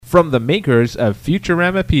from the makers of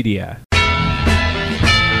Futuramapedia.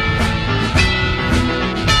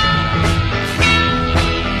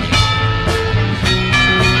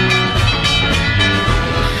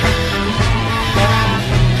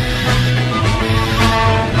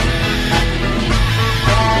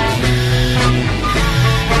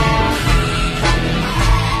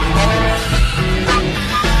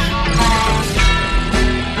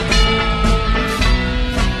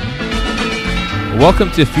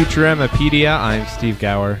 Welcome to Futuramapedia. I'm Steve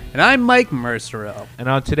Gower. And I'm Mike Mercero. And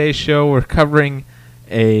on today's show, we're covering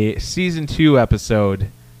a Season 2 episode,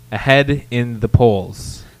 Ahead in the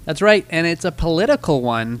Polls. That's right, and it's a political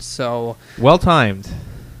one, so... Well-timed.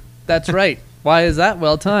 That's right. Why is that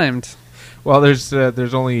well-timed? Well, there's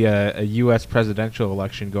only a U.S. presidential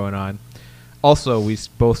election going on. Also, we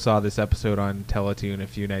both saw this episode on Teletoon a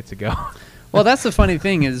few nights ago. Well, that's the funny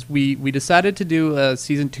thing, is we decided to do a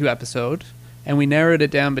Season 2 episode... And we narrowed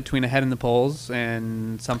it down between Ahead in the Polls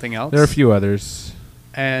and something else. There are a few others.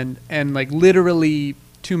 And like literally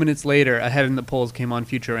 2 minutes later, Ahead in the Polls came on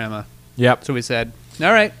Futurama. Yep. So we said,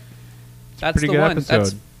 all right, that's pretty the good one.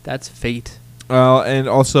 episode. That's fate. Well, and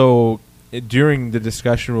also during the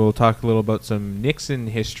discussion, we'll talk a little about some Nixon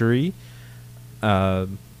history. There's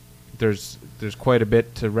quite a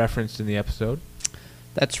bit to reference in the episode.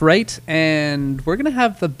 That's right. And we're going to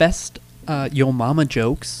have the best Yo Mama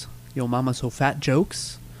jokes. Yo Mama So Fat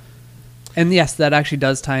jokes. And yes, that actually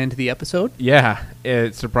does tie into the episode. Yeah,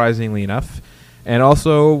 surprisingly enough. And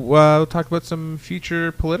also, we'll talk about some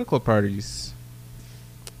future political parties.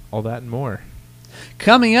 All that and more.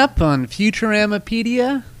 Coming up on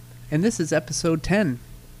Futuramapedia, and this is episode 10.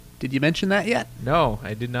 Did you mention that yet? No,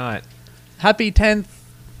 I did not. Happy 10th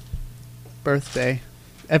birthday.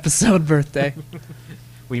 Episode birthday.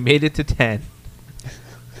 We made it to 10.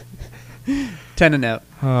 10 and out.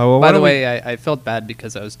 By the way, I felt bad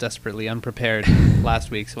because I was desperately unprepared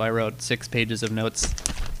last week, so I wrote 6 pages of notes.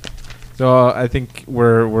 So I think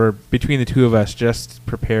we're between the two of us just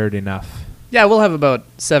prepared enough. Yeah, we'll have about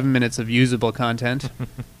 7 minutes of usable content.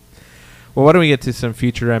 Well, why don't we get to some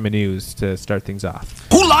Futurama news to start things off?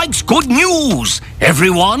 Who likes good news?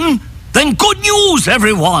 Everyone? Then good news,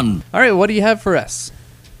 everyone! All right, what do you have for us?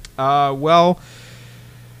 Well...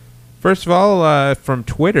 First of all, from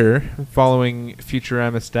Twitter, following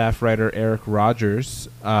Futurama staff writer Eric Rogers,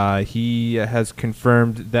 he has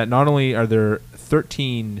confirmed that not only are there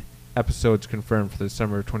 13 episodes confirmed for the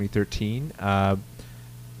summer of 2013,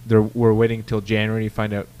 we're waiting until January to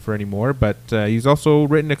find out for any more, but he's also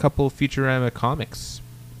written a couple of Futurama comics.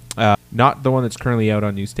 Not the one that's currently out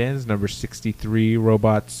on newsstands, number 63,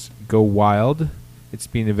 Robots Go Wild. It's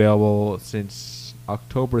been available since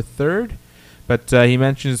October 3rd. But he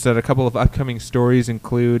mentions that a couple of upcoming stories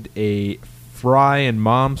include a Fry and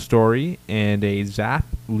Mom story and a Zap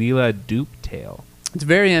Leela dupe tale. It's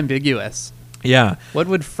very ambiguous. Yeah. What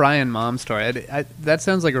would Fry and Mom story? That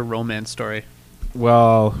sounds like a romance story.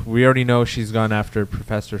 Well, we already know she's gone after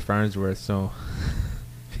Professor Farnsworth, so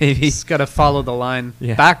maybe... Just got to follow the line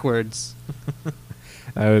backwards.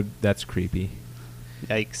 That's creepy.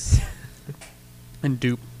 Yikes. And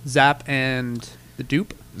dupe. Zap and the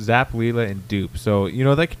dupe? Zap, Leela, and dupe. So,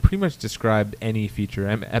 that could pretty much describe any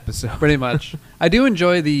Futurama episode. Pretty much. I do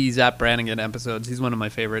enjoy the Zap Brannigan episodes. He's one of my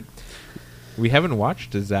favorite. We haven't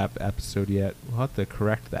watched a Zap episode yet. We'll have to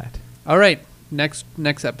correct that. All right. Next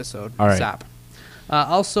episode. All right. Zap.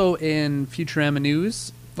 Also in Futurama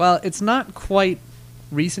news, well, it's not quite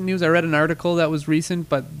recent news. I read an article that was recent,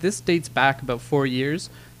 but this dates back about 4 years.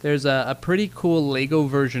 There's a pretty cool Lego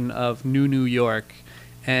version of New York.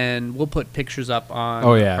 And we'll put pictures up on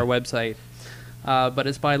our website. But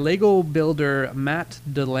it's by Lego builder Matt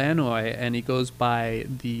Delanoy, and he goes by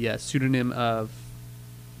the pseudonym of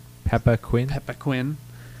Peppa Quinn. Peppa Quinn.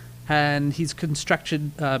 And he's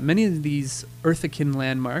constructed many of these Earthican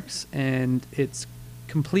landmarks, and it's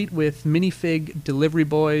complete with minifig, delivery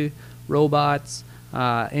boy, robots,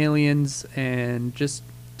 aliens, and just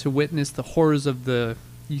to witness the horrors of the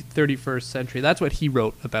 31st century. That's what he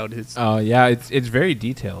wrote about his... Oh, yeah, it's very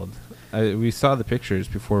detailed. We saw the pictures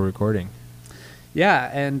before recording. Yeah,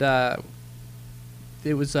 and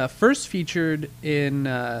it was first featured in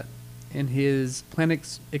his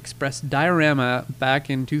Planet Express diorama back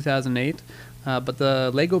in 2008, but the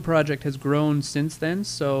Lego project has grown since then,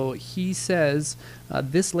 so he says,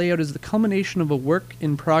 this layout is the culmination of a work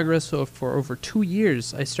in progress for over 2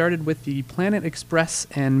 years. I started with the Planet Express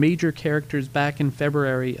and major characters back in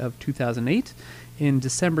February of 2008. In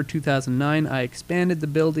December 2009, I expanded the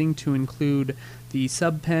building to include the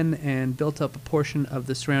subpen and built up a portion of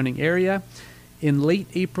the surrounding area. In late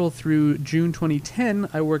April through June 2010,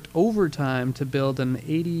 I worked overtime to build an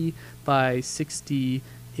 80 by 60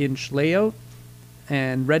 inch layout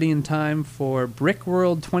and ready in time for Brick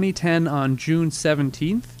World 2010 on June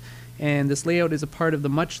 17th. And this layout is a part of the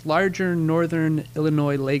much larger Northern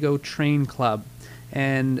Illinois Lego Train Club.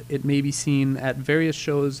 And it may be seen at various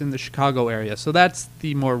shows in the Chicago area. So that's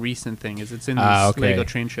the more recent thing, is it's in these okay. Lego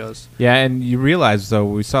train shows. Yeah, and you realize, though,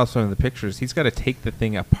 we saw some of the pictures, he's got to take the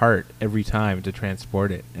thing apart every time to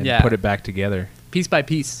transport it and put it back together. Piece by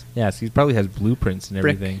piece. Yeah, so he probably has blueprints and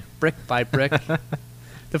everything. Brick by brick.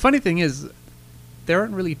 The funny thing is, there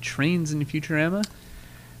aren't really trains in Futurama.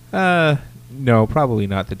 No, probably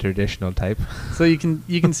not the traditional type. So you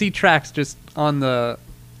can see tracks just on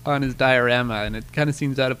his diorama, and it kind of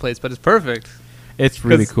seems out of place, but it's perfect. It's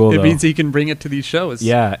really cool, It though. means he can bring it to these shows.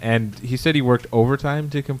 Yeah, and he said he worked overtime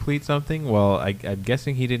to complete something. Well, I'm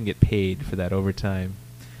guessing he didn't get paid for that overtime.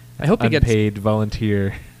 I hope he gets unpaid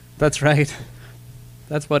volunteer. That's right.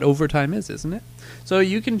 That's what overtime is, isn't it? So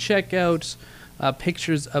you can check out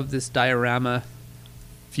pictures of this diorama,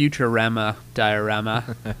 Futurama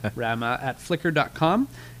diorama, Rama, at Flickr.com,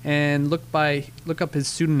 and look up his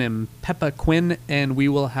pseudonym Peppa Quinn, and we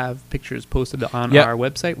will have pictures posted on our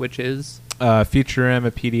website, which is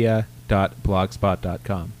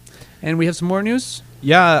Futuramapedia.blogspot.com. And we have some more news.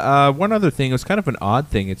 Yeah, one other thing. It was kind of an odd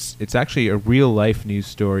thing. It's actually a real life news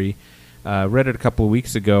story. Read it a couple of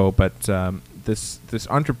weeks ago, but this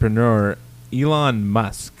entrepreneur Elon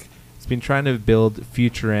Musk has been trying to build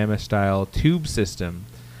Futurama style tube system,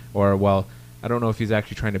 or well, I don't know if he's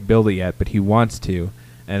actually trying to build it yet, but he wants to.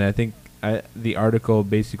 And I think the article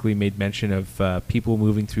basically made mention of people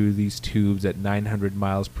moving through these tubes at 900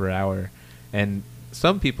 miles per hour, and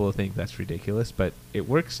some people think that's ridiculous, but it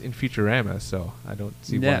works in Futurama, so I don't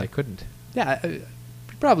see why I couldn't. Yeah,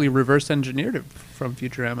 probably reverse engineered it from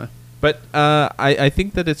Futurama. But I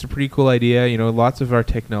think that it's a pretty cool idea. You know, lots of our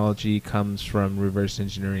technology comes from reverse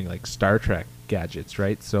engineering, like Star Trek gadgets,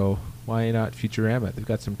 right? So why not Futurama? They've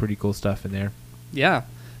got some pretty cool stuff in there. Yeah.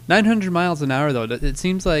 900 miles an hour, though. It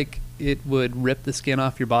seems like it would rip the skin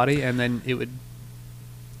off your body, and then it would,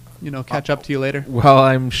 catch up to you later. Well,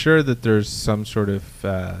 I'm sure that there's some sort of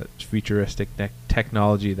futuristic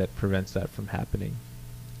technology that prevents that from happening.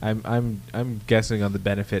 I'm guessing on the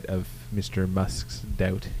benefit of Mr. Musk's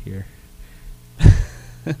doubt here.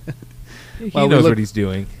 He knows what he's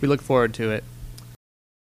doing. We look forward to it.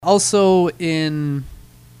 Also, in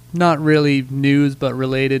not really news but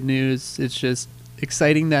related news, it's just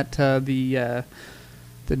exciting that the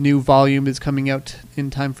new volume is coming out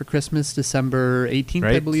in time for Christmas, December 18th,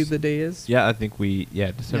 right. I believe the day is. Yeah, I think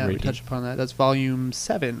December 18th. We touched upon that. That's volume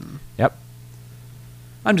 7. Yep.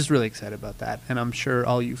 I'm just really excited about that, and I'm sure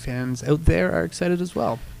all you fans out there are excited as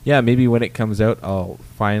well. Yeah, maybe when it comes out, I'll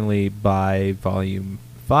finally buy volume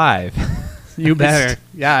 5. You better.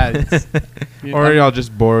 Yeah. Or I'll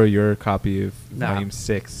just borrow your copy of volume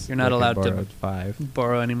 6. You're not allowed to 5.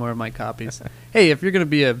 borrow any more of my copies. Hey, if you're going to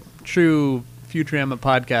be a true Futurama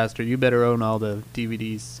podcaster, you better own all the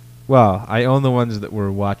DVDs. Well, I own the ones that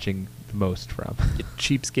we're watching the most from. You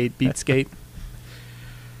cheapskate, beatskate.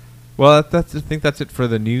 Well, I think that's it for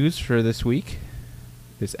the news for this week,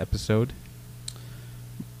 this episode.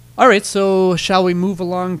 All right, so shall we move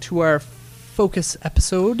along to our focus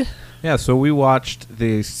episode? Yeah, so we watched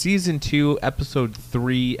the season 2, episode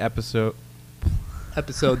 3 Episode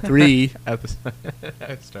 3.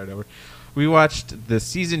 Start over. We watched the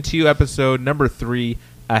season 2 episode number 3,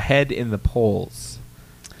 Ahead in the Polls.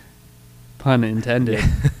 Pun intended.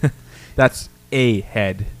 That's a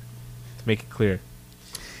head, to make it clear.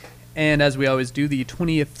 And as we always do, the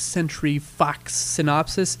 20th Century Fox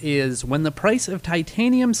synopsis is: when the price of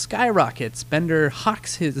titanium skyrockets, Bender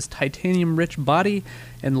hawks his titanium-rich body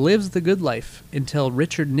and lives the good life until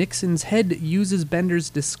Richard Nixon's head uses Bender's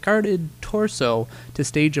discarded torso to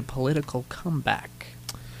stage a political comeback.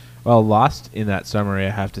 Well, lost in that summary,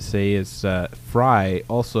 I have to say, is Fry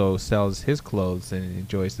also sells his clothes and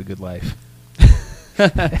enjoys the good life. He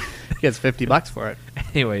gets $50 for it.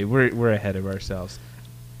 Anyway, we're ahead of ourselves.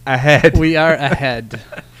 Ahead. We are ahead.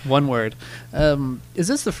 One word. Is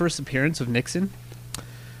this the first appearance of Nixon?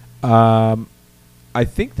 I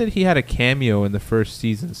think that he had a cameo in the first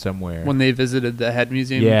season somewhere. When they visited the Head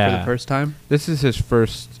Museum for the first time? This is his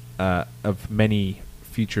first of many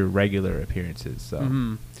future regular appearances. So.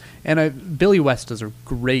 Mm-hmm. And Billy West does a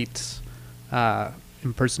great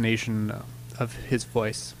impersonation of his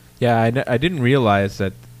voice. Yeah, I didn't realize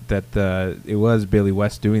that it was Billy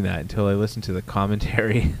West doing that until I listened to the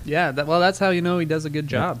commentary. Yeah, that's how you know he does a good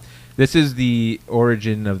job. This is the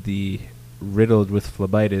origin of the riddled with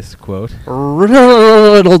phlebitis quote.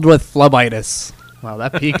 Riddled with phlebitis. Wow,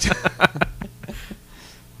 that peaked.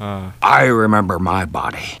 I remember my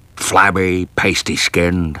body. Flabby,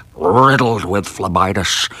 pasty-skinned, riddled with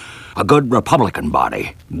phlebitis. A good Republican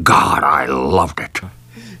body. God, I loved it.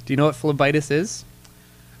 Do you know what phlebitis is?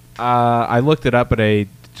 I looked it up, but I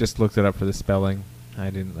just looked it up for the spelling. I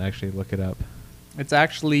didn't actually look it up. It's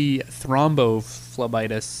actually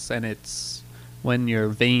thrombophlebitis, and it's when your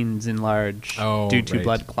veins enlarge due to right.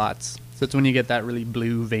 blood clots. So it's when you get that really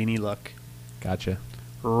blue, veiny look. Gotcha.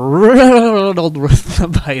 Riddled with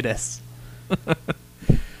phlebitis.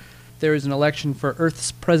 There is an election for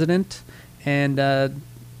Earth's president, and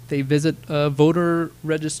they visit voter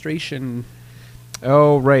registration.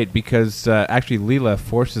 Oh, right, because actually Leela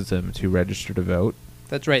forces them to register to vote.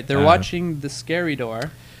 That's right. They're watching The Scary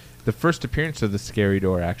Door, The first appearance of the Scary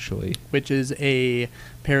Door, actually. which is a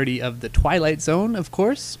parody of The Twilight Zone, of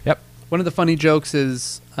course. Yep. One of the funny jokes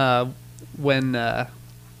is when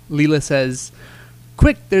Leela says,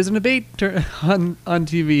 "Quick, there's an debate on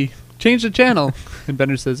TV. Change the channel." And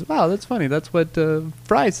Bender says, "Wow, that's funny. That's what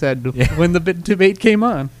Fry said when the debate came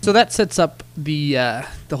on." So that sets up the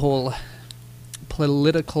whole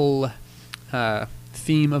political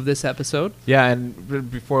theme of this episode. Yeah,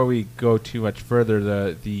 and before we go too much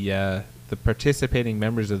further, the participating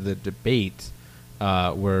members of the debate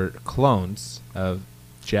were clones of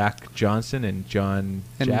Jack Johnson and John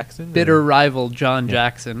And Jackson. bitter rival John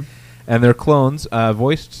Jackson. And they're clones,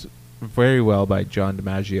 voiced very well by John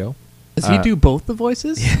DiMaggio. Does he do both the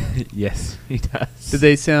voices? Yes, he does. Do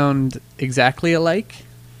they sound exactly alike?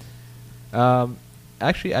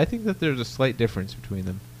 Actually, I think that there's a slight difference between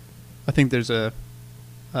them. I think there's a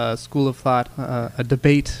school of thought, a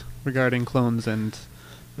debate regarding clones and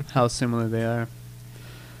how similar they are.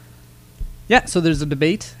 Yeah, so there's a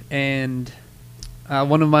debate, and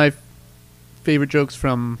one of my favorite jokes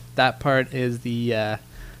from that part is the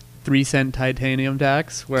 3-cent titanium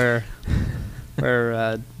tax, where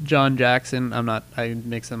John Jackson, I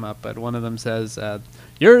mix them up, but one of them says,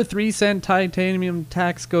 "Your 3-cent titanium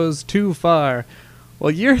tax goes too far." Well,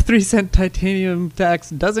 your 3-cent titanium tax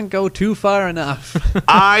doesn't go too far enough.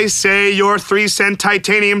 I say your 3-cent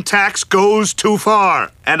titanium tax goes too far.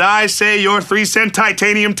 And I say your 3-cent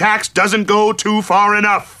titanium tax doesn't go too far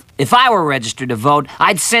enough. If I were registered to vote,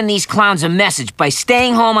 I'd send these clowns a message by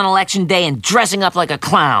staying home on election day and dressing up like a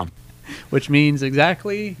clown. Which means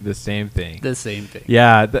exactly The same thing. the same thing.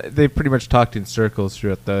 Yeah, they pretty much talked in circles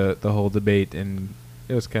throughout the whole debate, and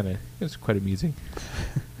it was quite amusing.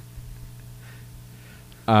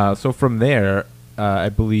 So from there, I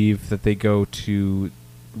believe that they go to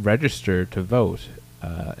register to vote,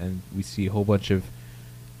 and we see a whole bunch of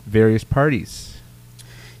various parties.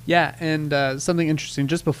 Yeah, and something interesting,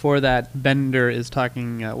 just before that, Bender is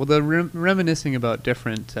talking, they're reminiscing about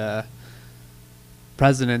different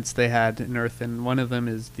presidents they had in Earth, and one of them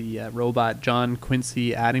is the robot John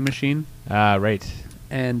Quincy adding machine, Right.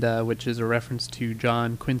 and which is a reference to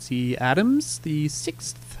John Quincy Adams, the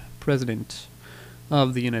 6th president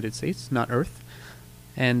of the United States, not Earth.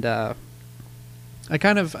 And I'm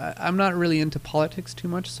not really into politics too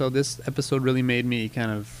much, so this episode really made me kind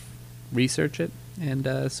of research it.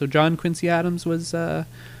 And so John Quincy Adams was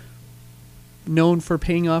known for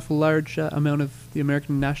paying off a large amount of the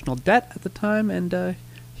American national debt at the time, and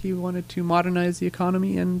he wanted to modernize the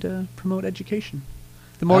economy and promote education.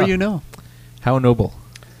 The more you know. How noble.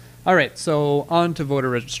 All right, so on to voter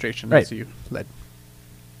registration, Right. as you led.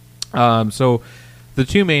 So the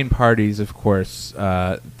two main parties, of course,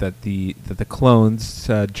 that the clones,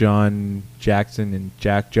 John Jackson and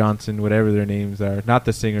Jack Johnson, whatever their names are, not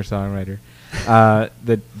the singer-songwriter,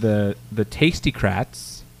 the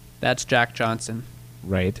Tastycrats. That's Jack Johnson.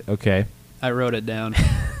 Right. Okay. I wrote it down.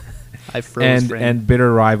 I froze frame. And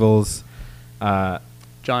bitter rivals.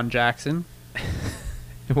 John Jackson,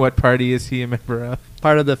 What party is he a member of?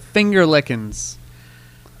 part of the Finger Lickens.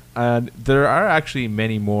 There are actually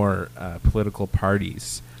many more political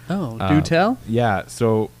parties. Oh, do tell? Yeah.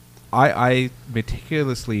 So I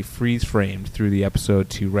meticulously freeze framed through the episode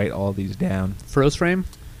to write all these down. Froze frame?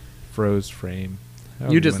 Froze frame.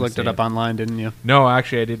 however You you just wanna looked say it up online, didn't you? No,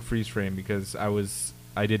 actually, I did freeze frame because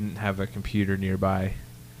I didn't have a computer nearby,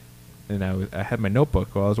 and I had my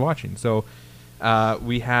notebook while I was watching. So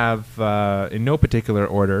we have, in no particular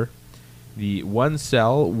order, the one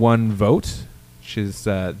cell, one vote, which is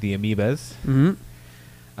the amoebas. Mm-hmm.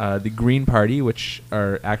 The Green Party, which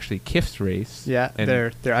are actually Kif's race. Yeah, and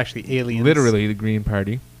they're actually aliens. literally the Green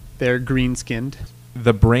Party. They're green-skinned.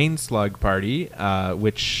 The Brain Slug Party,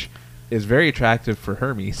 which is very attractive for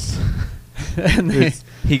Hermes. And they,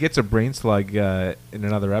 He gets a brain slug in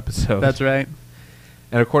another episode. that's right.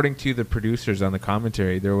 And according to the producers on the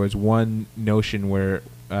commentary, there was one notion where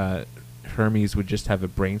Hermes would just have a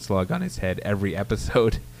brain slug on his head every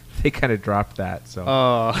episode. They kind of dropped that, so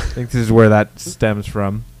I Oh, think this is where that stems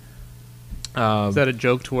from. is that a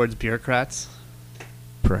joke towards bureaucrats?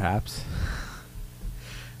 Perhaps.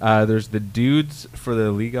 There's the dudes for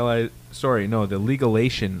the the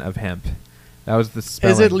legalization of hemp. That was the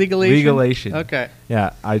spelling. Is it legalization? Legalization. Okay.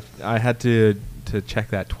 Yeah, I had to check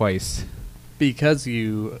that twice. Because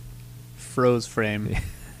you freeze framed.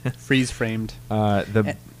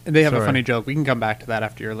 The And they have a sorry. funny joke. We can come back to that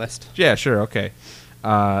after your list. Yeah, sure, okay.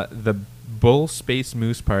 The Bull Space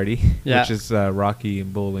Moose Party, Yeah. which is Rocky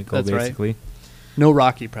and Bullwinkle, That's right. basically. No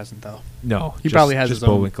Rocky present though. No, He probably has just his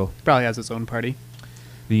own. Bullwinkle. He probably has his own party.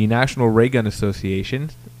 The National Ray Gun Association,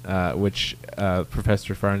 which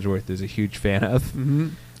Professor Farnsworth is a huge fan of. Mm-hmm.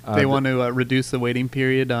 the- They want to reduce the waiting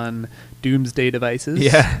period on doomsday devices.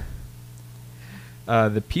 Yeah.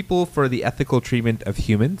 The People for the Ethical Treatment of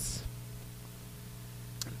Humans.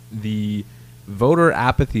 The Voter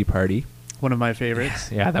Apathy Party. One of my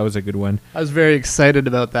favorites. Yeah, that was a good one. I was very excited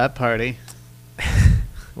about that party.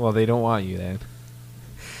 Well, they don't want you then.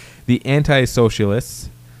 The Anti-Socialists.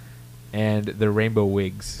 And the Rainbow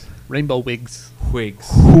Wigs. Rainbow wigs. Whigs.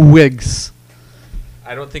 Wigs.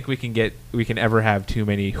 I don't think we can ever have too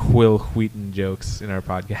many Will Wheaton jokes in our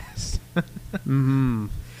podcast. Mm-hmm.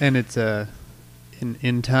 And it's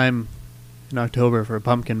in time in October for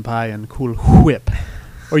pumpkin pie and Cool Whip.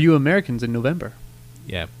 Or you Americans in November.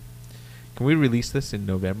 Yeah. Can we release this in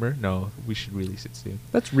November? No, we should release it soon.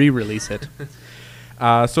 Let's re-release it.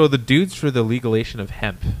 So the dudes for the legalization of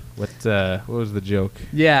hemp. What was the joke?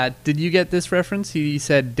 Yeah, did you get this reference? He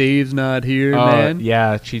said, Dave's not here, man.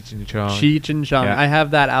 Yeah, Cheech and Chong. Cheech and Chong. Yeah. I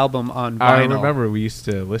have that album on vinyl. I remember we used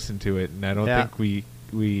to listen to it, and I don't Yeah. think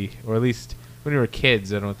we, or at least when we were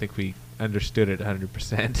kids, I don't think we understood it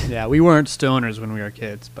 100%. Yeah, we weren't stoners when we were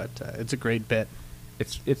kids, but it's a great bit.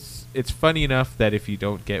 It's funny enough that if you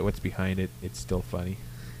don't get what's behind it, it's still funny.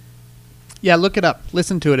 Yeah, look it up.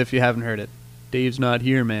 Listen to it if you haven't heard it. Dave's not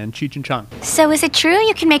here, man. Cheech and Chong. So is it true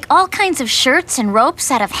you can make all kinds of shirts and ropes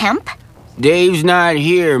out of hemp? Dave's not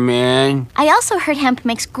here, man. I also heard hemp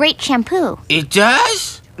makes great shampoo. It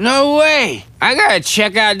does? No way. I gotta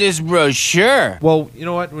check out this brochure. Well, you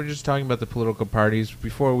know what? We're just talking about the political parties.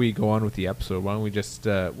 Before we go on with the episode, why don't we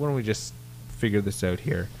just figure this out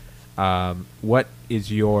here? What is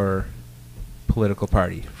your political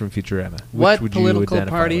party from Futurama? Which What would you political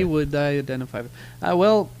identify party with? would I identify with?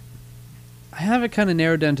 Well, I have it kind of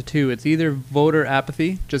narrowed down to two. It's either voter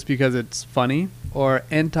apathy, just because it's funny, or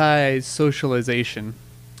anti-socialization,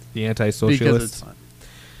 The because anti-socialists? it's fun.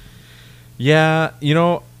 Yeah,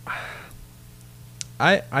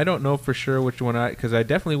 I don't know for sure which one because I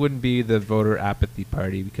definitely wouldn't be the voter apathy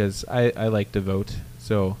party because I like to vote.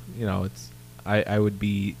 So, I would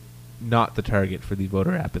be not the target for the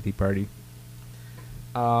voter apathy party.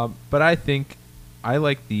 But I think I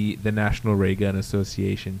like the National Ray Gun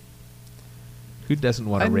Association. Who doesn't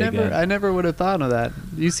want a ray gun? I never would have thought of that.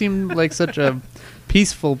 You seem like such a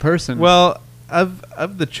peaceful person. Well,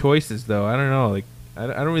 of the choices though, I don't know. Like I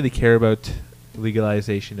don't really care about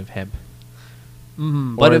legalization of hemp.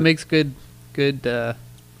 But or- it makes good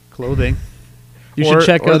clothing. You Or- should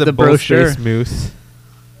check or out the Bull brochure. Space Moose.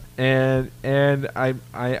 And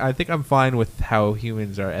I think I'm fine with how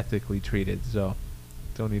humans are ethically treated, so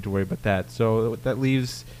don't need to worry about that. So that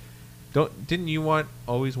leaves. Didn't you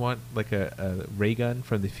always want like a ray gun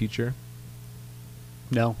from the future?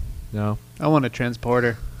 No, No. I want a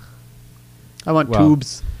transporter. I want Well,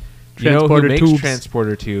 tubes. You know who Transporter makes tubes.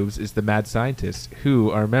 transporter tubes is the mad scientists, who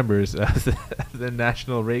are members of the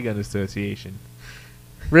National Ray Gun Association.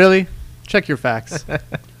 Really? Check your facts. I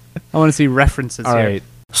want to see references All here. right.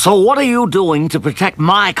 So what are you doing to protect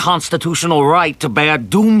my constitutional right to bear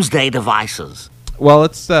doomsday devices? Well,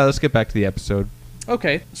 let's get back to the episode.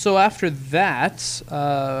 Okay, so after that,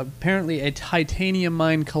 apparently a titanium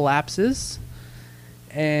mine collapses,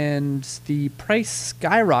 and the price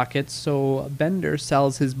skyrockets, so Bender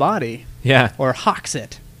sells his body, Yeah. or hawks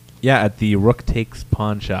it. Yeah, at the Rook Takes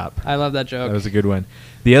pawn shop. I love that joke. That was a good one.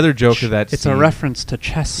 The other joke of that It's scene, a reference to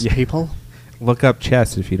chess, Yeah. people. Look up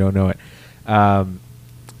chess if you don't know it.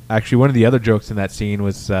 Actually, one of the other jokes in that scene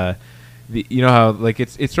was, you know how like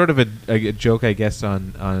it's sort of a joke, I guess,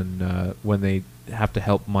 on when they have to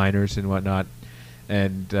help miners and whatnot,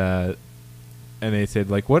 and they said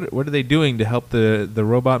like, what are they doing to help the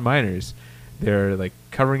robot miners? They're like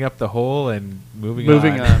covering up the hole and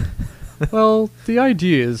moving on. Well, the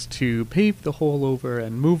idea is to pave the hole over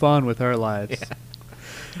and move on with our lives.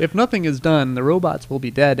 If nothing is done, the robots will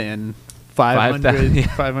be dead in 500, yeah.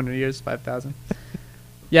 500 years, 5,000.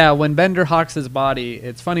 Yeah, when Bender hawks his body,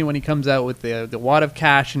 it's funny when he comes out with the wad of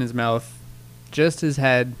cash in his mouth, just his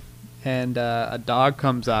head, and a dog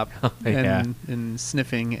comes up Yeah. and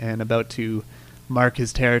sniffing and about to mark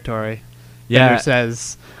his territory. Yeah. Bender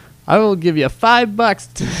says, "I will give you $5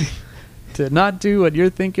 to not do what you're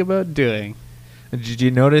thinking about doing." Did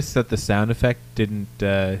you notice that the sound effect didn't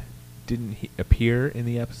appear in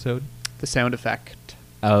the episode The sound effect.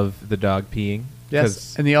 of the dog peeing? Yes,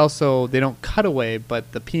 'Cause- and they don't cut away,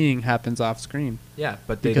 but the peeing happens off screen. yeah,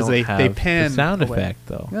 but they because don't they have pan the sound away. effect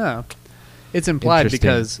though. Yeah, it's implied Interesting.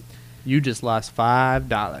 because you just lost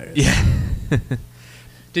 $5. Yeah.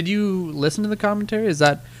 Did you listen to the commentary? Is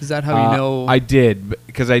that how you know? I did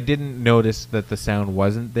because I didn't notice that the sound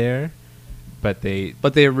wasn't there, but they.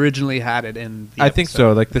 But they originally had it in. The I think so.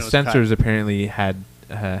 episode, Like the and it was cut. censors apparently had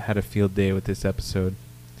a field day with this episode,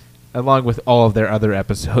 along with all of their other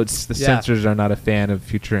episodes. The Yeah. censors are not a fan of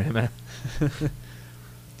Futurama.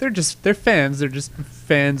 They're fans. They're just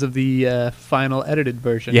fans of the final edited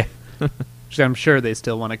version. Yeah. Which I'm sure they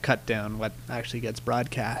still want to cut down what actually gets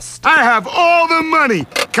broadcast. I have all the money.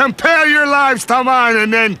 Compare your lives to mine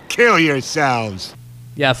and then kill yourselves.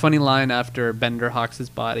 Yeah, funny line after Bender hawks his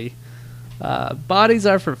body. Bodies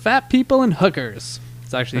are for fat people and hookers.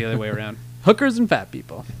 It's actually the other way around. Hookers and fat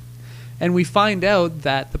people. And we find out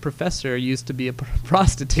that the professor used to be a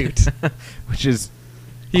prostitute. Which is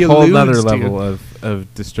He a whole nother alludes to- level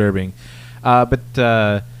of disturbing. But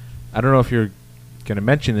I don't know if you're going to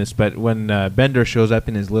mention this, but when Bender shows up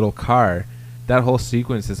in his little car, that whole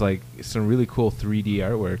sequence is like some really cool 3D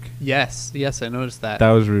artwork. Yes, I noticed that.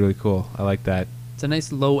 That was really cool. I like that. It's a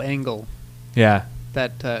nice low angle Yeah.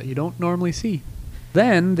 that you don't normally see.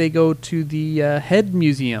 Then they go to the head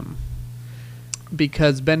museum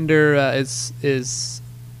because Bender is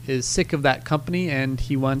sick of that company and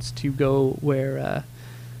he wants to go where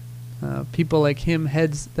people like him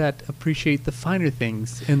heads that appreciate the finer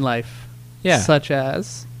things in life, Yeah. such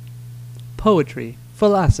as poetry,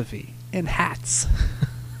 philosophy, and hats.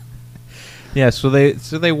 Yeah, so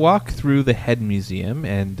they walk through the head museum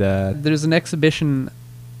and There's an exhibition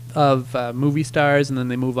of movie stars, and then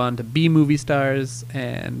they move on to B movie stars,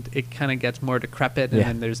 and it kind of gets more decrepit. And Yeah.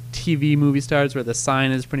 then there's TV movie stars where the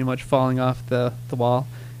sign is pretty much falling off the wall,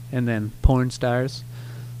 and then porn stars.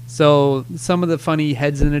 So some of the funny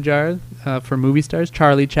heads in a jar for movie stars: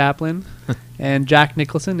 Charlie Chaplin and Jack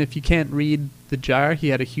Nicholson. If you can't read the jar, he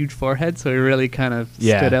had a huge forehead, so he really kind of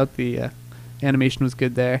Yeah. stood out. The animation was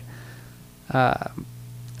good there.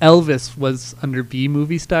 Elvis was under B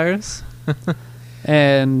movie stars.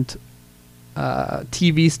 And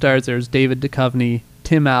TV stars, there's David Duchovny,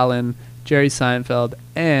 Tim Allen, Jerry Seinfeld,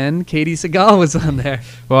 and Katie Seagal was on there.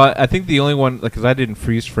 well, I think the only one, because I didn't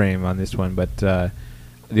freeze frame on this one, but the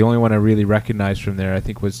only one I really recognized from there, I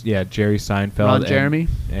think, was Jerry Seinfeld, Ron Jeremy,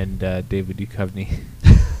 and David Duchovny.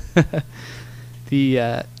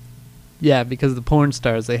 because the porn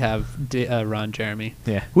stars, they have Ron Jeremy.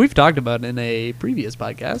 Yeah. We've talked about in a previous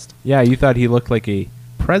podcast. Yeah, you thought he looked like a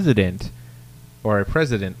president, or a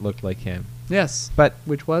president looked like him. Yes, But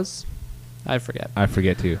which was? I forget. I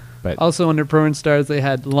forget too. But Also under porn stars, they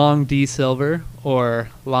had Long D. Silver or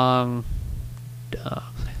Long Dong.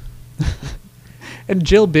 And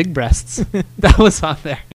Jill Big Breasts. That was on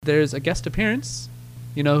there. There's a guest appearance.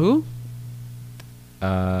 You know who?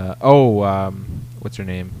 what's her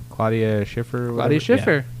name? Claudia Schiffer. Claudia whatever?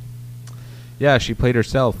 Schiffer. Yeah, she played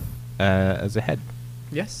herself as a head.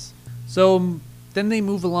 Yes. So then they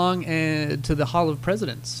move along to the Hall of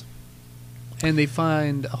Presidents. And they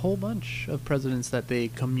find a whole bunch of presidents that they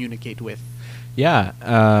communicate with. Yeah,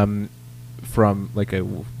 from like a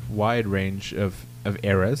wide range of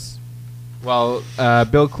eras. Well,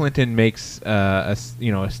 Bill Clinton makes a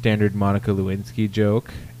standard Monica Lewinsky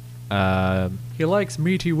joke. He likes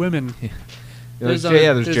meaty women. There's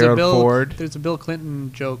Gerald Ford. There's a Bill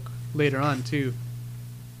Clinton joke later on, too.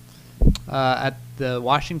 At the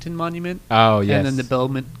Washington Monument. Oh yes. And then the Bill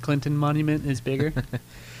Clinton Monument is bigger.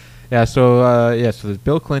 Yeah. So there's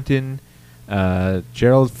Bill Clinton,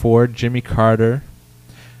 Gerald Ford, Jimmy Carter,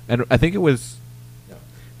 and I think it was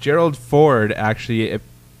Gerald Ford. Actually, it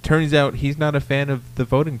turns out he's not a fan of the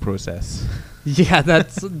voting process. Yeah,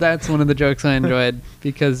 that's one of the jokes I enjoyed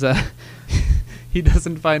because he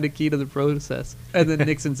doesn't find a key to the process, and then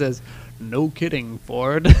Nixon says, "No kidding,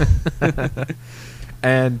 Ford."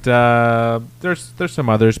 And there's some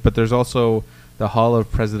others, but there's also the Hall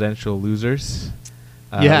of Presidential Losers,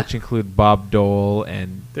 which include Bob Dole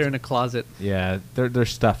and They're in a closet. they're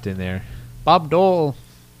stuffed in there. Bob Dole,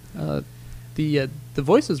 The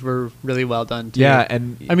voices were really well done too. Yeah,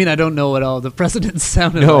 and I mean, I don't know what all the presidents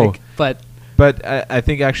sounded No. like, but I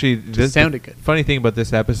think actually this sounded good. Funny thing about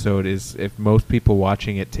this episode is if most people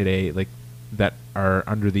watching it today, like that are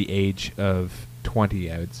under the age of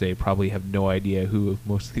 20, I would say probably have no idea who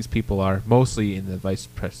most of these people are. Mostly in the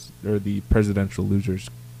the presidential losers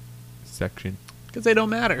section. because they don't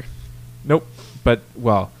matter. Nope. But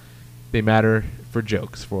well, they matter for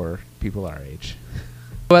jokes for people our age.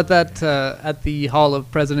 So at the Hall of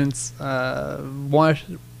Presidents,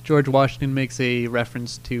 George Washington makes a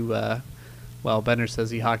reference to, Bender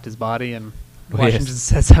says he hawked his body, and Oh, Washington yes.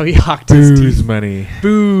 says how he hawked his Booze teeth. money.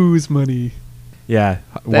 Booze money. Yeah.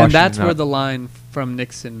 And that's where not- the line from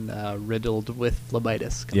Nixon, riddled with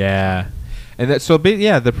phlebitis, comes Yeah, and that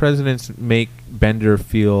the presidents make Bender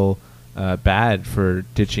feel bad for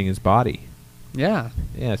ditching his body. from. Yeah,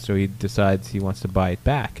 Yeah, so he decides he wants to buy it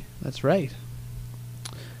back. that's right.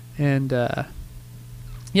 And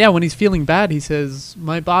when he's feeling bad, he says,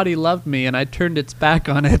 "My body loved me, and I turned its back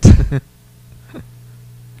on it."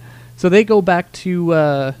 So they go back to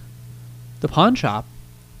the pawn shop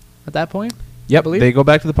at that point. Yep, believe? they go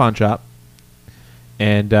back to the pawn shop,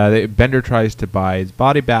 and Bender tries to buy his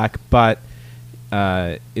body back, but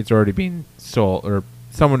it's already been sold, or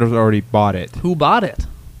someone has already bought it, Who bought it?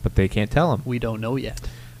 but they can't tell him. We don't know yet.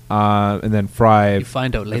 And then Fry, You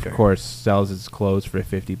find out later. of course, sells his clothes for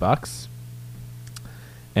 $50.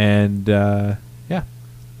 And yeah,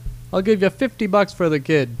 I'll give you $50 for the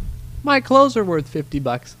kid. My clothes are worth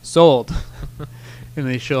 $50. Sold. And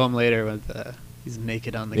they show him later with he's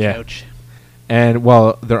naked on the Yeah. couch. and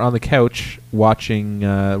while they're on the couch watching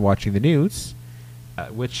the news,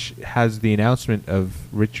 which has the announcement of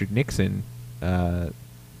Richard Nixon putting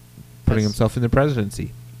Yes. himself in the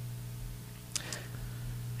presidency.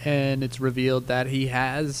 And it's revealed that he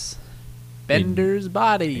has Bender's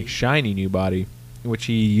body. A shiny new body, which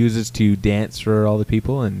he uses to dance for all the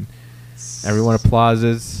people, and everyone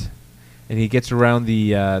applauses. And he gets around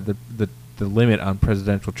the limit on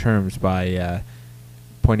presidential terms by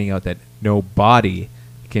pointing out that no body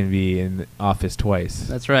can be in office twice.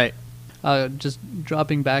 That's right. Just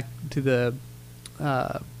dropping back to the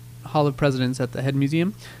Hall of Presidents at the Head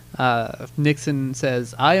Museum, Nixon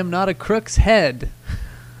says, "I am not a crook's head,"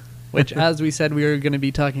 which, as we said, we were going to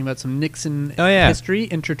be talking about some Nixon Oh, yeah. history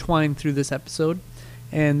intertwined through this episode.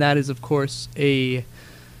 And that is, of course, a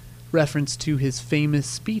reference to his famous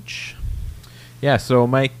speech. Yeah, so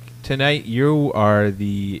Mike, tonight you are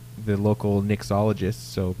the local Nixologist,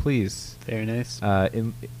 so please Very nice.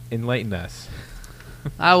 enlighten us.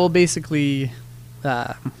 I will basically,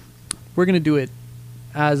 we're going to do it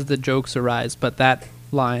as the jokes arise, but that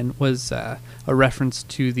line was a reference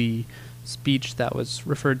to the speech that was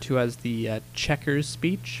referred to as the Checkers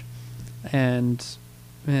speech, and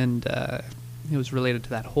it was related to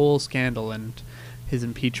that whole scandal and his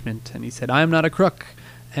impeachment. And he said, "I am not a crook,"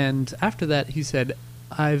 and after that he said,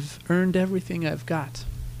 "I've earned everything I've got."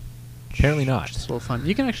 Apparently not. Just a little fun.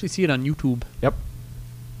 You can actually see it on YouTube. Yep.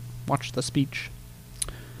 Watch the speech.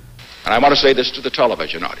 And I want to say this to the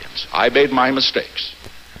television audience. I made my mistakes.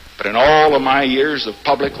 But in all of my years of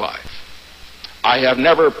public life, I have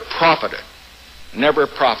never profited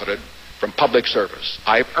from public service.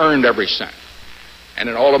 I've earned every cent. And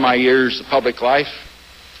in all of my years of public life,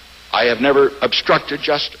 I have never obstructed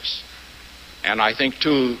justice. And I think,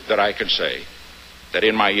 too, that I can say that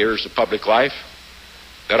in my years of public life,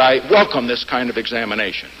 that I welcome this kind of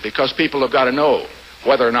examination, because people have got to know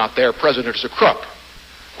whether or not their president's a crook.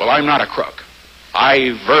 Well, I'm not a crook.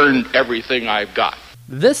 I've earned everything I've got.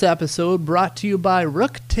 This episode brought to you by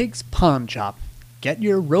Rook Takes Pawn Shop. Get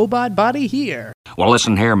your robot body here. Well,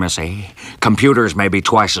 listen here, Missy. Computers may be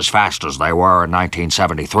twice as fast as they were in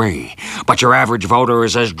 1973, but your average voter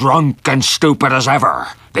is as drunk and stupid as ever.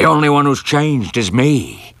 The only one who's changed is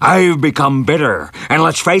me. I've become bitter, and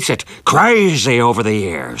let's face it, crazy over the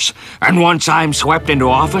years. And once I'm swept into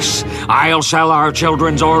office, I'll sell our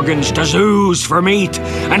children's organs to zoos for meat,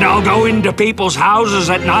 and I'll go into people's houses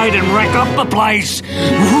at night and wreck up the place.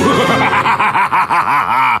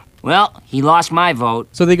 Well, he lost my vote.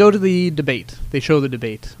 So they go to the debate. They show the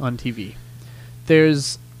debate on TV.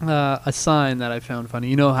 There's a sign that I found funny.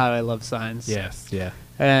 You know how I love signs. Yes, yeah.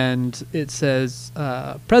 And it says,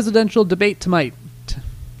 presidential debate tonight.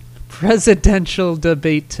 Presidential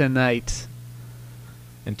debate tonight.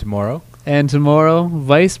 And tomorrow? And tomorrow,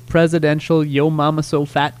 vice presidential Yo Mama So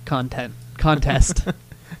Fat contest.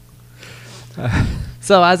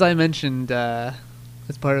 So as I mentioned,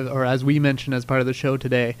 as we mentioned as part of the show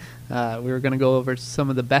today, we were going to go over some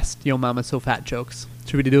of the best Yo Mama So Fat jokes.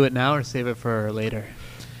 Should we do it now or save it for later?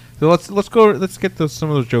 So let's go. Let's get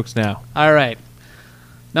some of those jokes now. All right.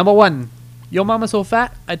 Number 1. Yo mama so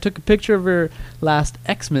fat, I took a picture of her last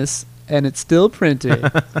Xmas, and it's still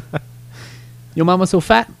printed. Yo mama so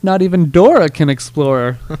fat, not even Dora can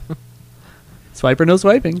explore her. Swiper no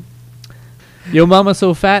swiping. Yo mama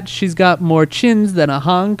so fat, she's got more chins than a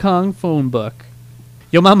Hong Kong phone book.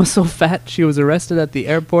 Yo mama so fat, she was arrested at the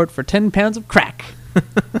airport for 10 pounds of crack.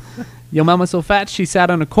 Yo mama so fat, she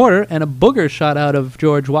sat on a quarter and a booger shot out of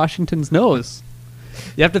George Washington's nose.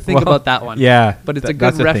 You have to think about that one. Yeah, But it's a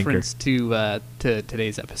good reference to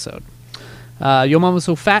today's episode. Yo mama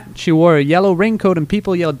so fat, she wore a yellow raincoat and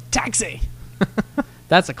people yelled, "Taxi!"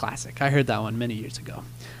 That's a classic. I heard that one many years ago.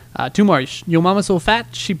 2 more. Yo mama so fat,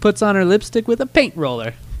 she puts on her lipstick with a paint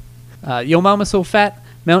roller. Yo mama so fat,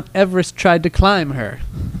 Mount Everest tried to climb her.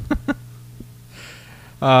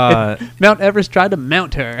 Mount Everest tried to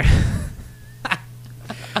mount her.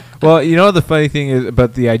 Well, you know the funny thing is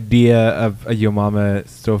about the idea of a Yo Mama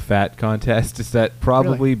So Fat contest is that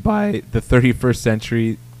probably by the 31st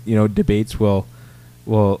century, debates will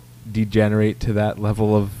degenerate to that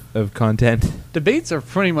level of content. Debates are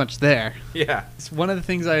pretty much there. Yeah. It's one of the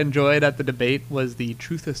things I enjoyed at the debate was the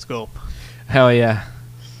truthoscope. Hell yeah.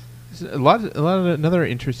 A lot of another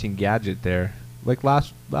interesting gadget there. Like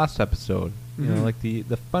last episode, like the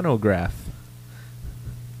funograph.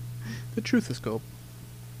 The truthoscope.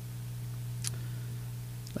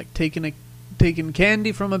 Like taking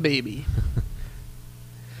candy from a baby.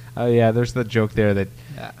 Oh yeah, there's the joke there that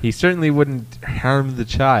he certainly wouldn't harm the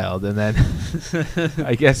child, and then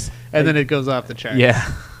I guess, and then it goes off the charts.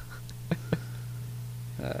 Yeah.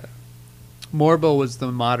 Morbo was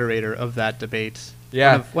the moderator of that debate.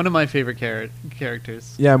 Yeah, one of my favorite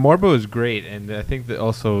characters. Yeah, Morbo is great, and I think that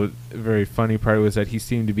also a very funny part was that he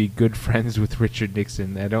seemed to be good friends with Richard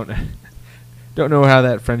Nixon. I don't know how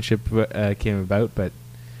that friendship came about, but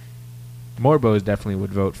Morbo definitely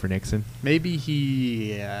would vote for Nixon. Maybe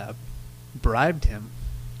he bribed him.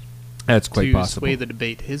 That's quite to possible. Sway the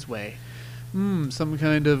debate his way. Some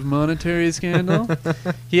kind of monetary scandal.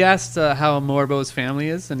 He asked how Morbo's family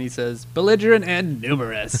is, and he says, belligerent and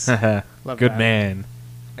numerous. Love Good that. man.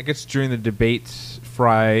 I guess during the debates,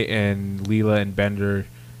 Fry and Leela and Bender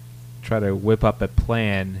try to whip up a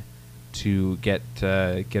plan to get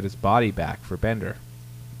his body back for Bender.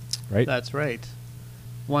 Right? That's right.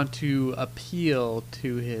 Want to appeal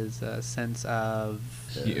to his sense of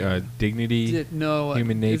dignity.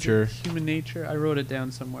 Human nature. Human nature. I wrote it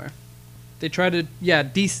down somewhere. They try to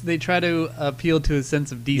they try to appeal to his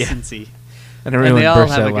sense of decency. Yeah. And everyone they all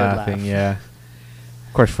bursts have out a good laughing. laugh. Yeah.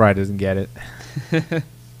 Of course, Fry doesn't get it.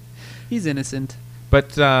 He's innocent.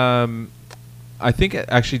 But I think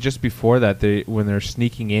actually just before that, when they're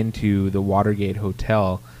sneaking into the Watergate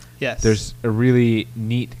Hotel, yes, there's a really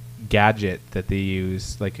neat gadget that they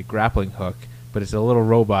use, like a grappling hook, but it's a little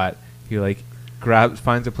robot. He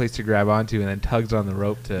finds a place to grab onto and then tugs on the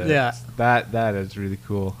rope to. Yeah. That is really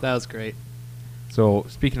cool. That was great. So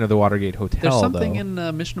speaking of the Watergate Hotel, there's something in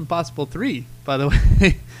Mission Impossible 3, by the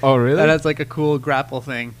way. Oh really? That has like a cool grapple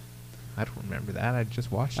thing. I don't remember that. I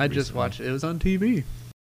just watched it. I just watched it. It was on TV.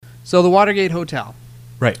 So the Watergate Hotel.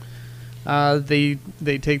 Right. They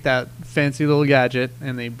take that fancy little gadget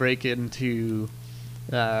and they break into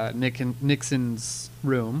Nixon's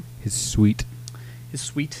room. His suite.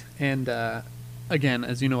 And again,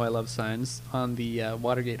 as you know, I love signs. On the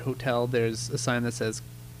Watergate Hotel, there's a sign that says,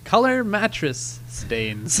 color mattress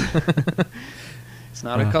stains. It's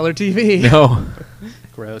not a color TV. No.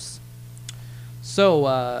 Gross.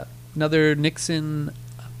 So, another Nixon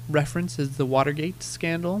reference is the Watergate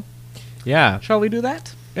scandal. Yeah. Shall we do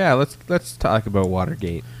that? Yeah, let's talk about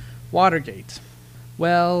Watergate. Watergate.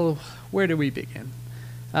 Well, where do we begin?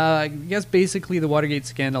 I guess basically the Watergate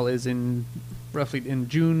scandal is roughly in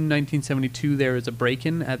June 1972. There is a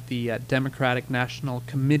break-in at the Democratic National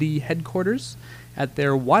Committee headquarters at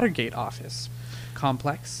their Watergate office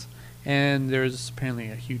complex, and there's apparently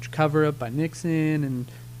a huge cover-up by Nixon, and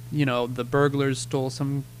the burglars stole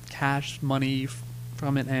some cash money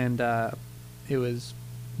from it, and it was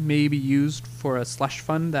maybe used for a slush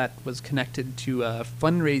fund that was connected to a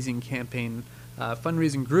fundraising campaign,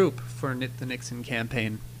 fundraising group for the Nixon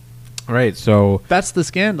campaign. Right, so that's the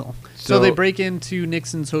scandal. So they break into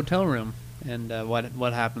Nixon's hotel room, and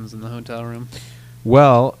what happens in the hotel room?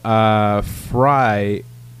 Well, Fry,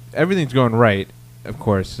 everything's going right, of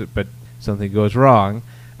course, but something goes wrong.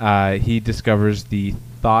 He discovers the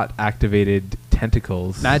thought-activated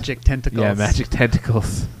tentacles. Magic tentacles. Yeah, magic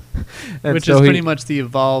tentacles. Which is pretty much the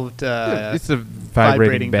evolved it's a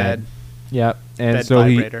vibrating bed. Yeah, and bed so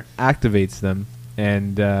vibrator. He activates them,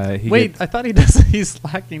 and I thought he's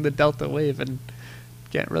lacking the delta wave and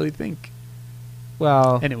Can't really think.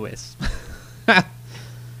 Well, Anyways.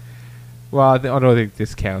 I don't think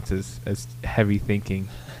this counts as heavy thinking.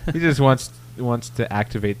 He just wants to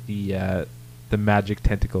activate the magic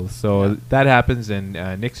tentacles. So Yeah. that happens, and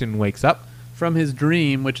Nixon wakes up. From his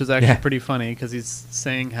dream, which is actually Yeah. pretty funny because he's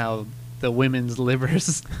saying how the women's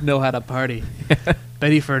livers know how to party.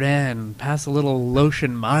 Betty Friedan, pass a little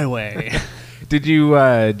lotion my way. Did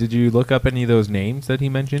you look up any of those names that he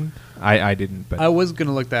mentioned? I didn't, but I was going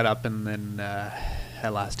to look that up and then I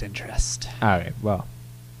lost interest. all right. Well,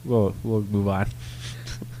 we'll move on.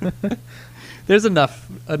 There's enough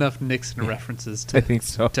Nixon references I to think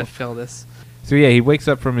so. to fill this. So yeah, he wakes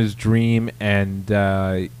up from his dream,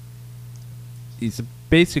 and he's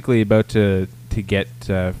basically about to get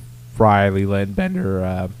Fry, Leela, and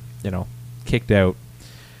Bender, kicked out.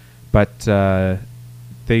 But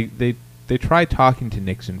they try talking to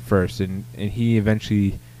Nixon first, and he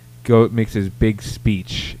eventually makes his big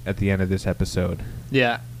speech at the end of this episode.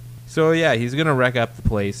 Yeah. So yeah, he's gonna wreck up the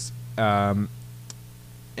place,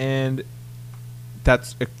 and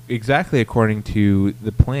that's exactly according to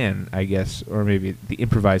the plan, I guess, or maybe the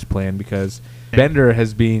improvised plan, because Bender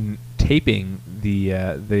has been taping the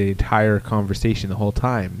entire conversation the whole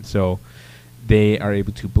time, so they are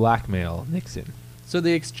able to blackmail Nixon. So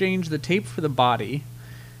they exchange the tape for the body,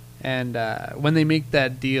 and when they make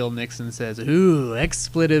that deal, Nixon says, "Ooh,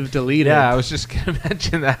 expletive deleted." Yeah, I was just gonna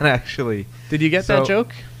mention that actually. Did you get So that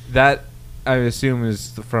joke? That I assume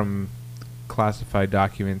is from classified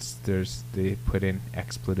documents. They put in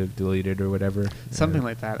expletive deleted or whatever. Something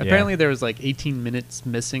like that. yeah. Apparently there was like 18 minutes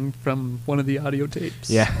missing from one of the audio tapes.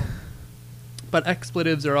 Yeah. But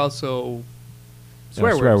expletives are also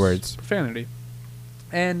No, swear words. Profanity.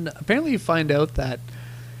 And apparently you find out that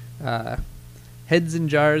heads in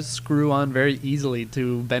jars screw on very easily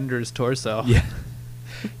to Bender's torso. Yeah.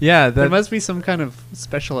 Yeah. There That must be some kind of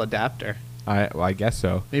special adapter. I guess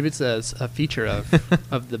so. Maybe it's a feature of,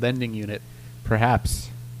 of the bending unit. Perhaps.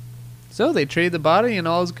 So they trade the body and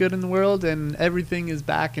all's good in the world and everything is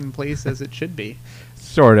back in place as it should be.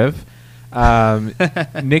 Sort of.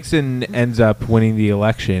 Nixon ends up winning the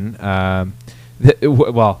election.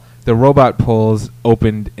 The robot polls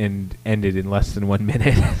opened and ended in less than 1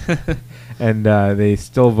 minute. And they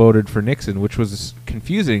still voted for Nixon, which was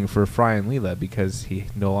confusing for Fry and Leela because he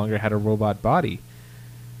no longer had a robot body.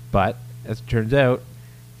 But, as it turns out,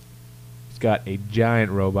 he's got a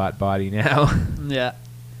giant robot body now. Yeah.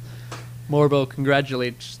 Morbo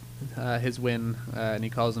congratulates his win, and he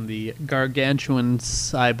calls him the gargantuan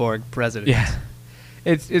cyborg president. Yeah.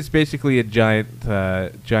 It's basically a giant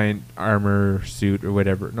armor suit or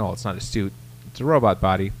whatever. No, it's not a suit. It's a robot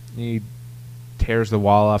body. He tears the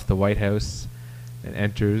wall off the White House and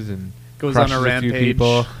enters and Goes on a crushes rampage. few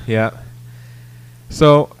people. Yeah.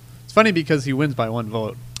 So It's funny because he wins by one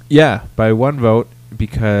vote. yeah, by one vote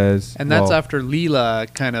because And that's after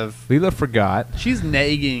Leela kind of... Leela forgot. She's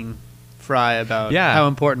nagging Fry about Yeah. how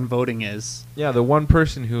important voting is. Yeah, the one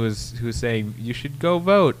person who was saying you should go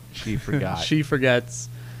vote, she forgot. She forgets.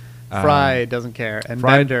 Fry doesn't care. And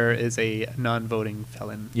Fry- Bender is a non-voting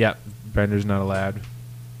felon. Yeah, Bender's not allowed.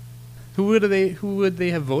 Who would they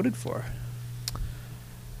have voted for?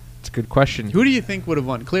 It's a good question. Who do you think would have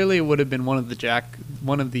won? Clearly, it would have been one of the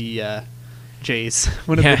Jays,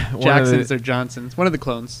 one of Yeah, the one of the- Jacksons or Johnsons, one of the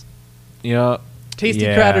clones. You know, Tasty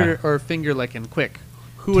yeah. Crat or Finger Lickin' Quick.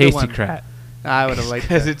 Who would have Tasty won? Crat. I would have liked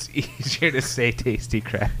Because that. it's easier to say Tasty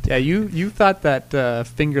Crat. Yeah, you thought that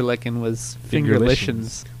Finger Lickin' was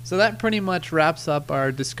Fingerlitions. Fingerlitions. So that pretty much wraps up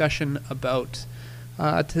our discussion about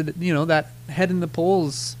that head in the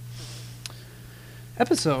polls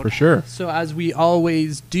episode. For sure. So as we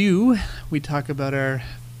always do, we talk about our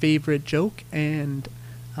favorite joke and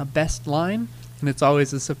best line, and it's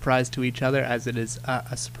always a surprise to each other, as it is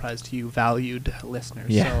a surprise to you, valued listeners.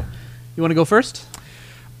 Yeah. So, you want to go first?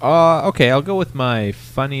 Okay, I'll go with my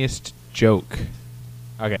funniest joke.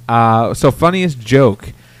 Okay. So funniest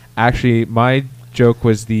joke. Actually, my joke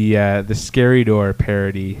was the Scary Door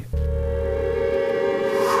parody.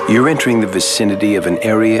 You're entering the vicinity of an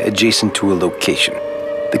area adjacent to a location.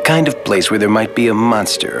 The kind of place where there might be a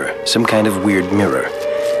monster or some kind of weird mirror.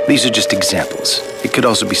 These are just examples. It could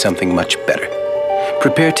also be something much better.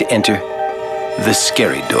 Prepare to enter the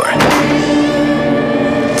Scary Door.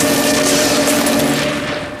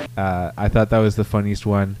 I thought that was the funniest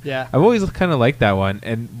one. Yeah. I've always kind of liked that one.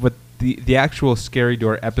 And what the actual Scary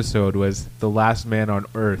Door episode was the last man on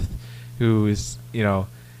Earth who is,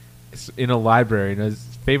 in a library, and his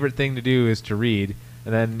favorite thing to do is to read.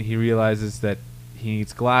 And then he realizes that he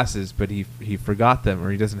needs glasses, but he forgot them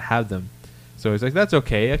or he doesn't have them. So he's like, that's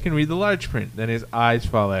okay, I can read the large print. Then his eyes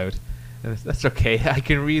fall out. That's okay. I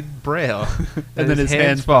can read Braille. And then his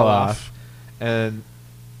hands fall off. And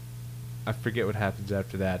I forget what happens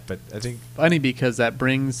after that, but I think... Funny because that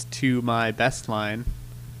brings to my best line,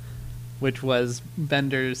 which was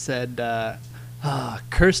Bender said,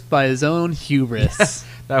 cursed by his own hubris.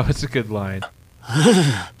 That was a good line.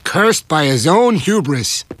 Cursed by his own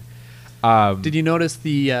hubris. Did you notice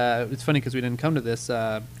it's funny because we didn't come to this,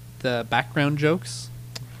 the background jokes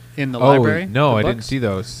in the library? No, the I books? didn't see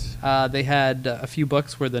those. They had a few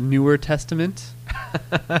books were the Newer Testament,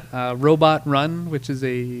 Robot Run, which is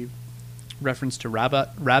a reference to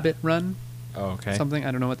Rabbit Run. Oh, okay. Something,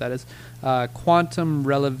 I don't know what that is. Quantum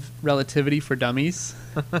Relativity for Dummies.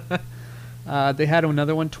 They had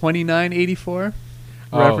another one, 2984,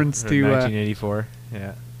 reference to 1984.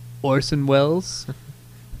 Yeah. Orson Welles.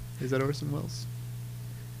 Is that Orson Welles?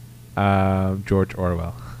 George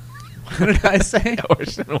Orwell. What did I say?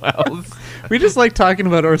 Orson Welles. We just like talking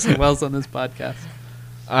about Orson Welles on this podcast.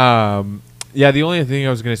 Yeah, the only thing I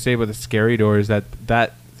was going to say about the scary door is that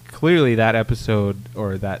clearly that episode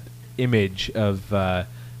or that image of the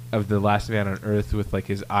Last Man on Earth with like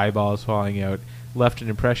his eyeballs falling out left an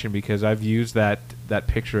impression, because I've used that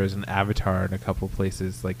picture as an avatar in a couple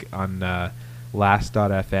places, like on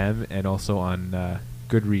Last.fm and also on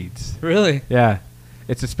Goodreads. Really? Yeah.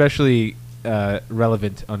 It's especially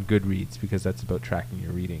relevant on Goodreads because that's about tracking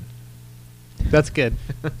your reading. That's good.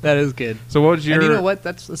 That is good. So what was your... And you know what?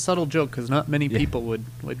 That's a subtle joke because not many people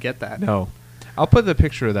would get that. No. I'll put the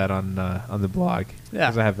picture of that on the blog.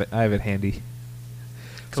 Yeah. Because I have it handy.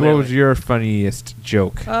 Clearly. So what was your funniest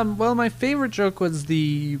joke? Well, my favorite joke was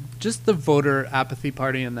the voter apathy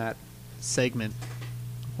party in that segment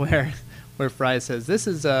where Fry says, this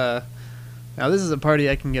is a party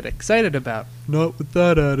I can get excited about. Not with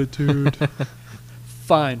that attitude.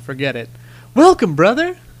 Fine, forget it. Welcome,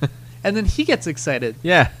 brother. And then he gets excited.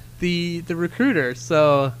 Yeah. The recruiter.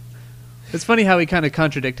 So it's funny how he kind of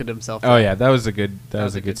contradicted himself. Oh yeah, that was a good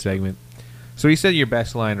segment. So you said your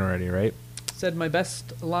best line already, right? Said my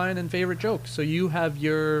best line and favorite joke. So you have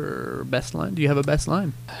your best line. Do you have a best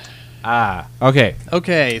line? Okay.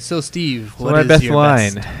 Okay, so Steve, So what my is best your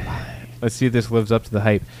line? best line? Let's see if this lives up to the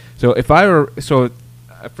hype. So I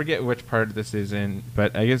forget which part this is in,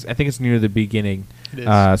 but I think it's near the beginning. It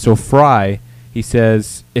is. So Fry, he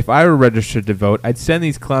says, if I were registered to vote, I'd send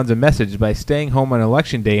these clowns a message by staying home on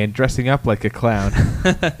election day and dressing up like a clown.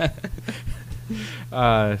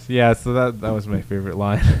 Yeah, so that was my favorite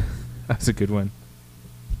line. That's a good one.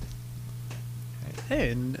 Hey,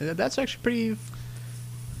 and that's actually pretty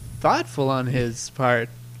thoughtful on his part.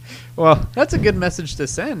 Well, that's a good message to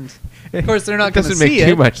send. Of course, they're not going to see it. Doesn't make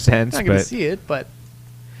too much sense. Not going to see it, but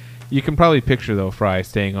you can probably picture though Fry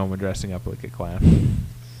staying home and dressing up like a clown.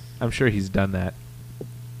 I'm sure he's done that.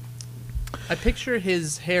 I picture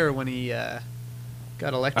his hair when he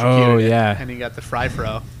got electrocuted. Oh yeah, and he got the fry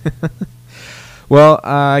fro. Well,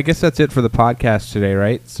 I guess that's it for the podcast today,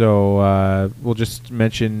 right? So we'll just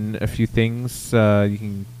mention a few things. You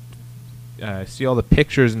can see all the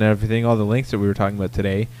pictures and everything, all the links that we were talking about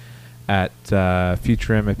today at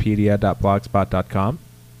futuramapedia.blogspot.com.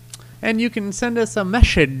 And you can send us a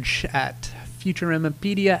message at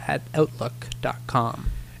futuramapedia@outlook.com.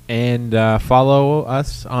 And follow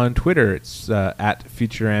us on Twitter. It's at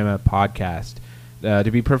Futurama Podcast.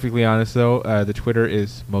 To be perfectly honest, though, the Twitter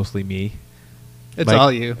is mostly me. It's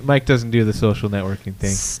all you. Mike doesn't do the social networking thing.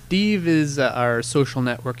 Steve is our social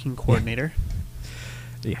networking coordinator.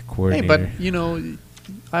 Yeah, coordinator. Hey, but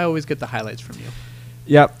I always get the highlights from you.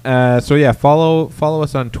 Yep. So yeah, follow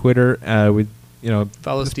us on Twitter. Follow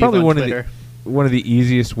it's Steve probably on one Twitter. Of the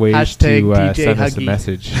easiest ways Hashtag to DJ send us a Huggy.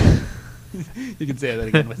 message. You can say that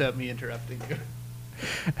again without me interrupting you.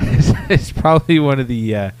 It's probably one of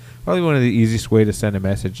the easiest way to send a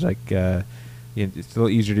message. Like it's a little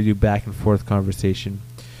easier to do back and forth conversation.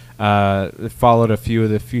 Followed a few of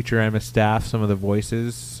the Futurama staff, some of the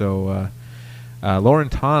voices. So Lauren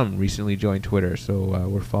Tom recently joined Twitter, so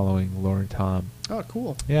we're following Lauren Tom. Oh,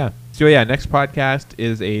 cool. Yeah. So yeah, next podcast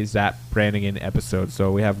is a Zap Brannigan episode.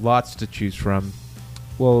 So we have lots to choose from.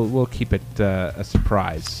 We'll keep it a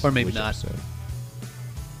surprise. Or maybe which not. episode.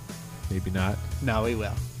 Maybe not. No, we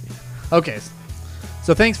will. Okay.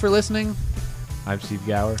 So thanks for listening. I'm Steve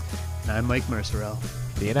Gower. And I'm Mike Mercerell.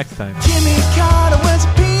 See you next time. Jimmy Carter was a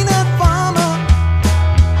peanut farmer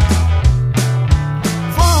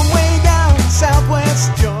from way down in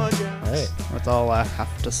southwest Georgia. All right. That's all I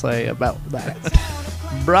have to say about that.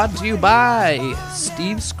 Brought to you by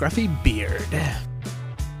Steve Scruffy Beard.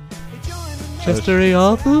 Chester A.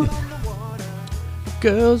 Arthur.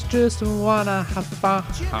 Girls just wanna have fun.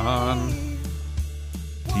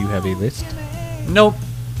 Do you have a list? Nope.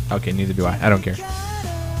 Okay, neither do I. I don't care.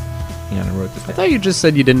 Hang on, I wrote this I down. thought you just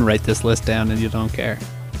said you didn't write this list down and you don't care.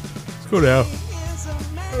 Let's go now.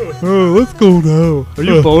 Oh, let's go now. Are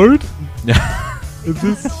you bored? Is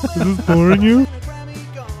this boring you?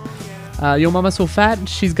 Yo mama so fat,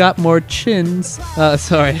 she's got more chins.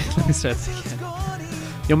 Sorry, let me start this again.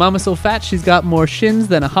 Yo mama so fat, she's got more shins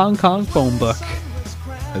than a Hong Kong phone book.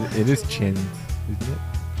 It is chins, isn't it?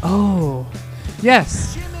 Oh,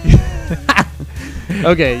 yes.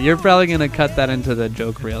 Okay, you're probably gonna cut that into the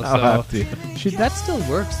joke reel. I'll have to. That still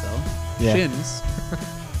works though. Yeah. Shins.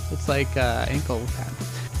 It's like ankle pad.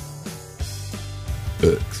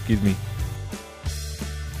 Excuse me.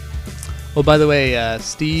 Oh, by the way,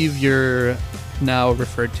 Steve, you're now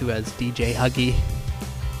referred to as DJ Huggy.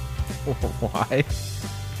 Why?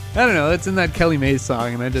 I don't know. It's in that Kelly Mays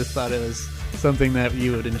song, and I just thought it was something that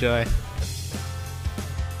you would enjoy.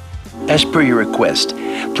 As per your request,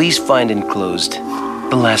 please find enclosed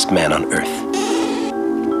the last man on Earth.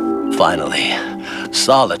 Finally,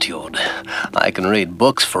 solitude. I can read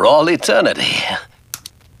books for all eternity.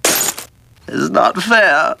 It's not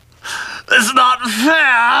fair. It's not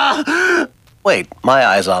fair! Wait, my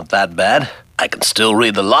eyes aren't that bad. I can still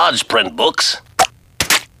read the large print books.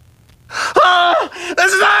 Ah!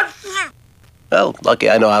 It's not... Well, lucky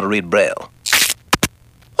I know how to read Braille.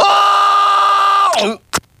 Oh!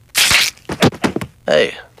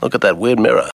 Hey, look at that weird mirror.